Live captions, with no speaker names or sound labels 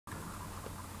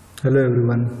Hello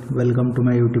everyone, welcome to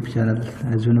my YouTube channel.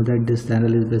 As you know that this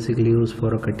channel is basically used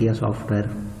for a CATIA software,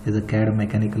 is a CAD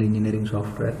mechanical engineering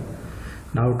software.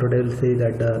 Now today we'll see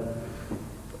that the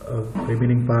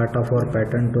remaining part of our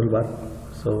pattern toolbar.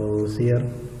 So here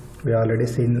we already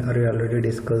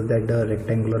discussed that the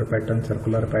rectangular pattern,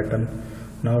 circular pattern.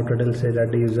 Now today we'll say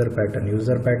that the user pattern.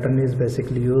 User pattern is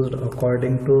basically used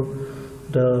according to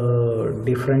the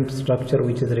different structure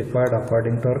which is required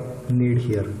according to our need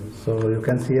here. So you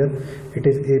can see here it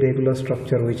is irregular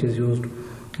structure which is used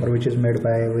or which is made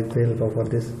by with the help of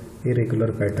this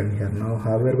irregular pattern here. Now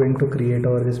how we are going to create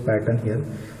our this pattern here.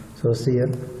 So see here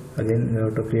again we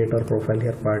have to create our profile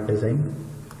here, part design.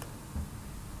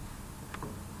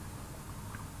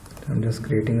 I'm just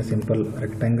creating a simple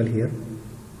rectangle here.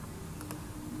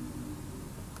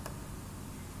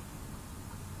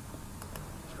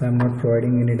 I am not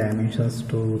providing any dimensions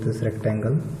to this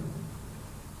rectangle.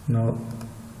 Now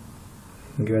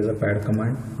give as a pad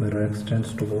command, mirror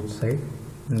extends to both sides.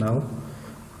 Now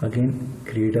again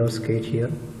create our sketch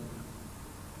here,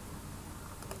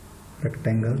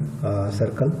 rectangle,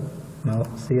 circle. Now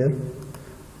see here,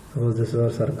 suppose this is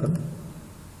our circle.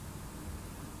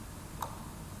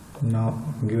 Now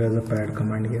give as a pad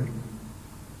command here,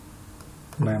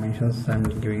 dimensions I am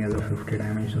giving as a 50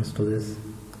 dimensions to this.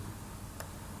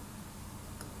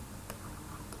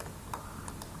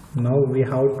 Now we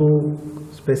have to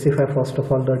specify first of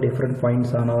all the different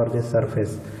points on our this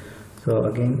surface. So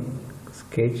again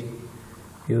sketch,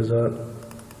 use our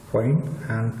point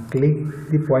and click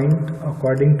the point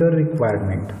according to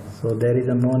requirement. So there is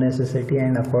a no necessity,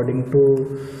 and according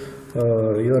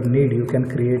to your need you can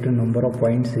create a number of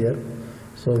points here.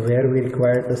 So where we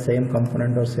require the same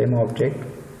component or same object,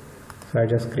 so I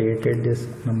just created this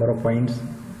number of points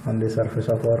on the surface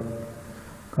of our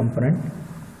component.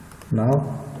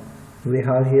 Now we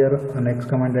have here a next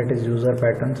command, that is user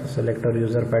pattern. So select our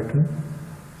user pattern.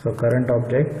 So current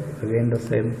object, again the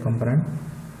same component,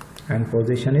 and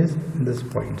position is this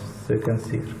point. So you can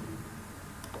see here.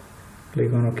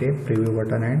 Click on OK, preview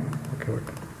button and OK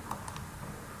button.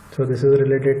 So this is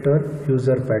related to our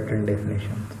user pattern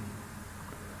definition.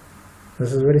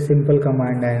 This is very simple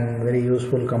command and very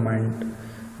useful command.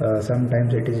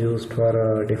 Sometimes it is used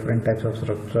for different types of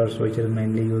structures which is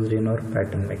mainly used in our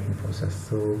pattern making process.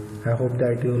 So I hope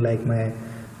that you like my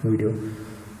video.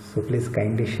 So please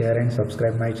kindly share and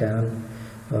subscribe my channel.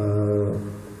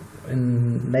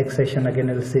 In next session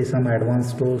again we'll see some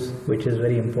advanced tools which is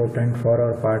very important for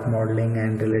our part modeling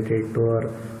and related to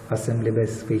our assembly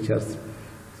based features.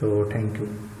 So thank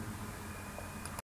you.